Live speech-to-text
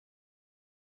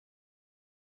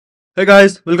Hey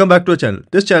guys, welcome back to our channel.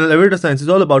 This channel, Every Data Science, is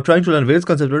all about trying to learn various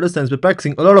concepts of data science by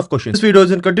practicing a lot of questions. This video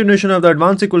is in continuation of the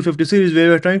Advanced SQL 50 series where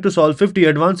we are trying to solve 50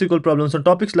 advanced SQL problems on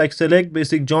topics like select,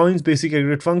 basic joins, basic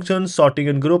aggregate functions, sorting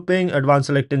and grouping, advanced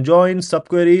select and join,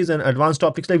 subqueries, and advanced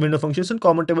topics like window functions and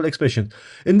common table expressions.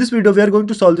 In this video, we are going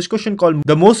to solve this question called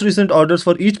the most recent orders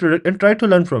for each product and try to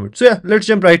learn from it. So yeah, let's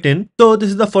jump right in. So this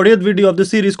is the 40th video of the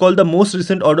series called the most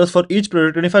recent orders for each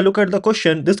product, and if I look at the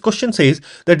question, this question says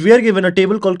that we are given a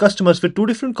table called customers with two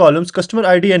different columns, customer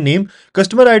ID and name.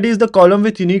 Customer ID is the column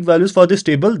with unique values for this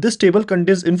table. This table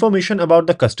contains information about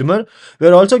the customer. We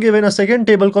are also given a second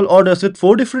table called orders with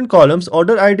four different columns,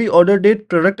 order ID, order date,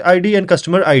 product ID and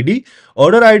customer ID.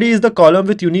 Order ID is the column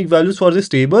with unique values for this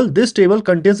table. This table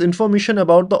contains information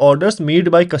about the orders made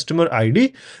by customer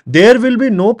ID. There will be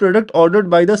no product ordered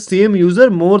by the same user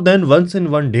more than once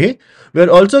in one day. We are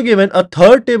also given a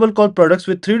third table called products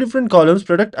with three different columns,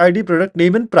 product ID, product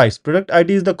name and price. Product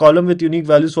ID is the column with unique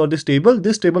values for this table.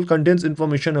 This table contains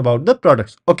information about the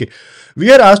products. Okay, we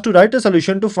are asked to write a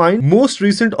solution to find most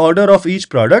recent order of each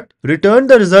product. Return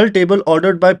the result table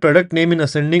ordered by product name in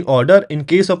ascending order. In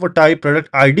case of a tie, product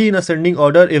ID in ascending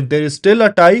order. If there is still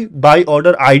a tie, by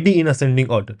order ID in ascending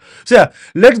order. So yeah,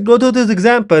 let's go through this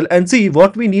example and see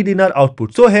what we need in our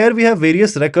output. So here we have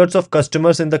various records of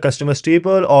customers in the customers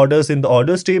table, orders in the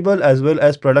orders table, as well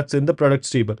as products in the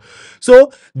products table.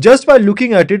 So just by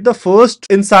looking at it, the first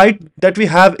insight that we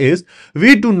have is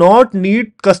we do not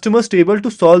need customers table to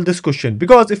solve this question,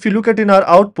 because if you look at in our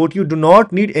output, you do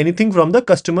not need anything from the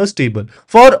customers table.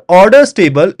 For orders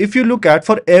table, if you look at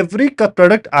for every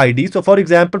product ID, so for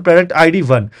example product ID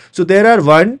 1, so there are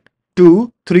 1,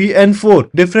 2, 3 and 4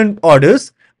 different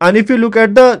orders. And if you look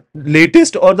at the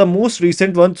latest or the most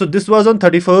recent one, so this was on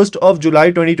 31st of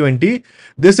July 2020.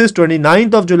 This is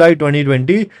 29th of July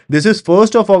 2020. This is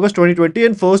 1st of August 2020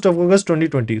 and 1st of August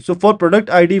 2020. So for product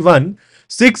ID 1,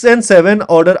 6 and 7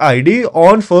 order ID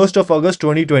on 1st of August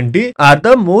 2020 are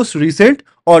the most recent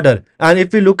order. And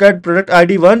if we look at product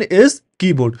ID 1 is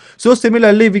keyboard. So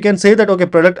similarly, we can say that, okay,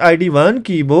 product ID 1,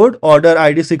 keyboard, order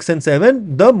ID 6 and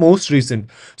 7, the most recent.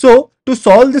 So to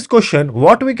solve this question,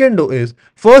 what we can do is,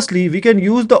 firstly, we can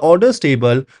use the orders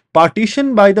table,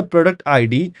 partition by the product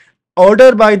ID,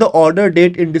 order by the order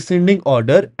date in descending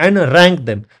order, and rank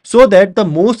them so that the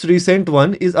most recent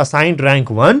one is assigned rank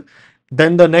 1,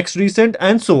 then the next recent,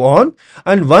 and so on.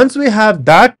 And once we have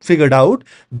that figured out,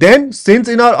 then since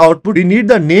in our output we need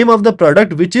the name of the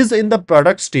product which is in the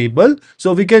products table,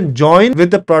 so we can join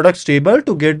with the products table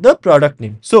to get the product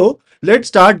name. So let's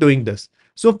start doing this.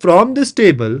 So from this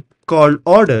table called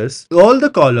orders, all the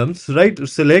columns, right,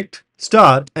 select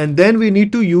star, and then we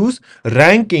need to use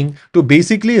ranking to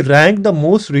basically rank the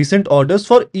most recent orders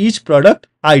for each product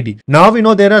ID. Now we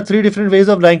know there are three different ways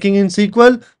of ranking in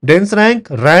SQL: dense rank,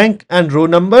 rank, and row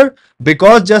number.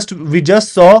 Because we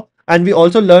just saw, and we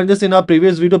also learned this in our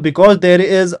previous video, because there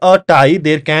is a tie,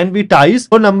 there can be ties.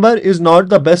 Row number is not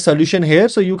the best solution here,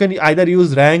 so you can either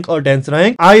use rank or dense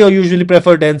rank. I usually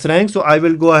prefer dense rank, so I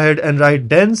will go ahead and write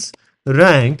dense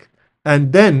rank,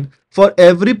 and then for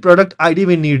every product ID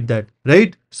we need that,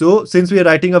 right? So since we are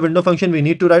writing a window function, we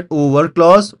need to write over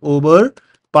clause, over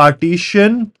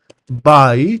partition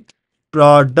by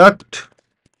product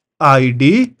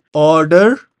ID,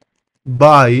 order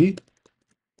by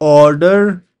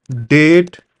order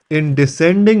date in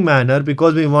descending manner,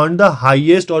 because we want the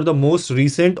highest or the most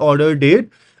recent order date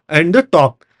and the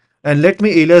top. And let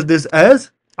me alias this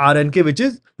as RNK, which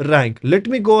is rank. Let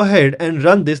me go ahead and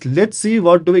run this. Let's see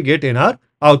what do we get in our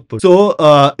output.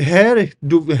 So here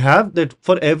do we have that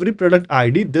for every product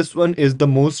ID, this one is the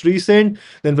most recent,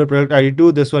 then for product ID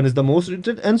 2, this one is the most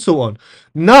recent, and so on.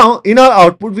 Now in our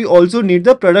output we also need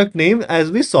the product name,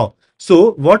 as we saw.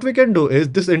 So what we can do is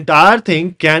this entire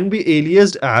thing can be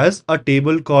aliased as a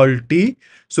table called T.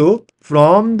 So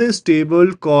from this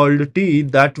table called T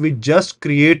that we just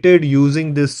created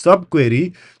using this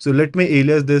subquery, so let me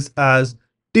alias this as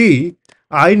T,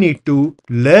 I need to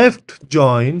left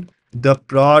join the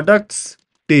products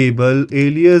table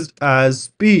aliased as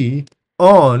P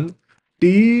on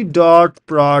T dot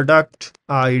product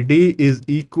ID is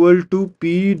equal to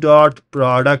P dot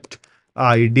product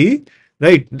ID,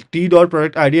 right? T dot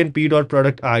product ID and P dot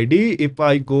product ID. If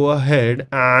I go ahead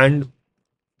and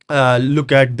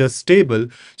look at this table,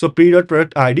 so P dot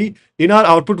product ID, in our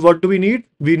output what do we need?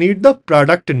 We need the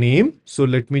product name. So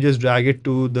let me just drag it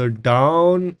to the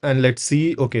down and let's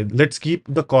see. Okay, let's keep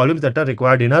the columns that are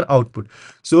required in our output.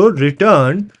 So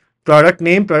return product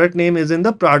name. Product name is in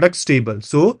the products table,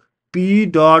 so P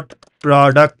dot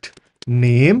product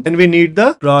name, and we need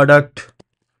the product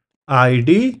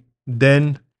ID,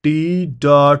 then T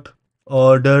dot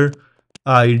order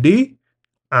ID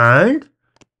and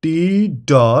T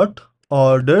dot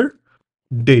order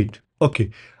date.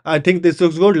 Okay, I think this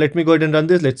looks good. Let me go ahead and run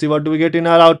this. Let's see what do we get in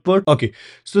our output. Okay,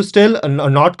 so still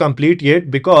not complete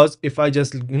yet, because if I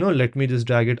just, let me just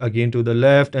drag it again to the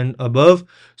left and above.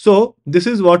 So this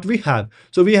is what we have.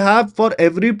 So we have for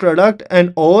every product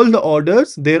and all the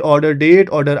orders, their order date,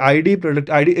 order ID, product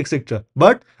ID, etc.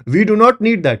 But we do not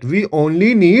need that. We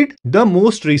only need the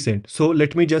most recent. So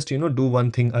let me just, do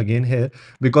one thing again here,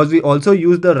 because we also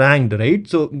use the ranked, right?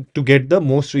 So to get the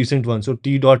most recent one, so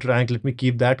T dot rank, let me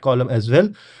keep that column as well.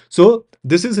 So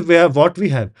this is where what we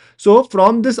have. So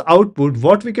from this output,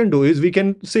 what we can do is we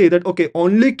can say that, okay,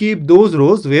 only keep those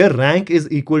rows where rank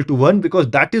is equal to 1, because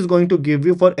that is going to give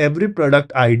you for every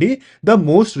product ID the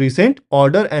most recent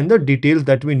order and the details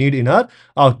that we need in our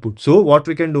output. So what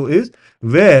we can do is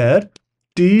where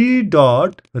T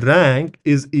dot rank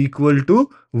is equal to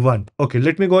 1. Okay,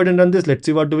 let me go ahead and run this. Let's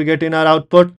see what do we get in our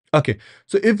output. Okay,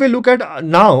 so if we look at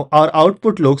now, our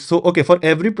output looks so, okay, for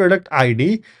every product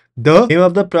ID, the name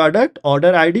of the product,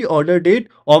 order ID, order date.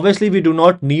 Obviously, we do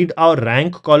not need our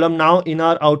rank column now in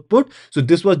our output. So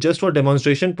this was just for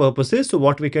demonstration purposes. So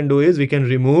what we can do is we can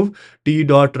remove T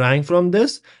dot rank from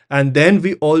this. And then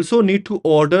we also need to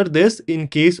order this in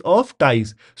case of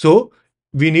ties. So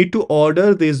we need to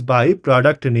order this by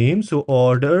product name. So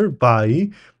order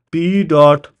by P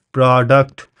dot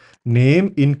product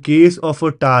name. In case of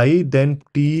a tie, then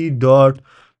T dot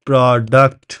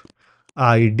product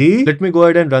ID. Let me go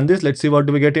ahead and run this. Let's see what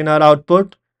do we get in our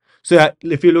output. So yeah,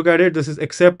 if you look at it, this is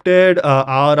accepted.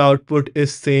 Our output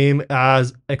is same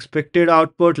as expected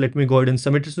output. Let me go ahead and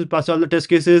submit this to pass all the test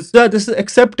cases. Yeah, this is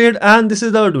accepted and this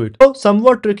is how to do it. So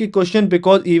somewhat tricky question,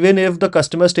 because even if the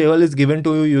customer's table is given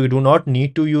to you, you do not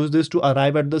need to use this to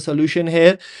arrive at the solution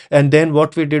here. And then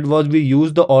what we did was we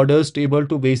used the orders table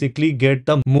to basically get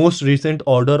the most recent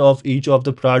order of each of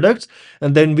the products.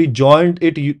 And then we joined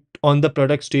it on the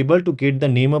products table to get the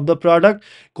name of the product,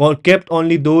 kept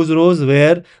only those rows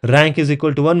where rank is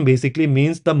equal to 1, basically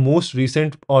means the most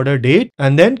recent order date,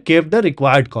 and then kept the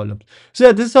required columns. So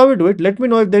yeah, this is how we do it. Let me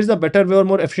know if there is a better way or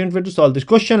more efficient way to solve this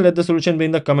question. Let the solution be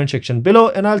in the comment section below,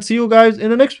 and I'll see you guys in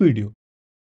the next video.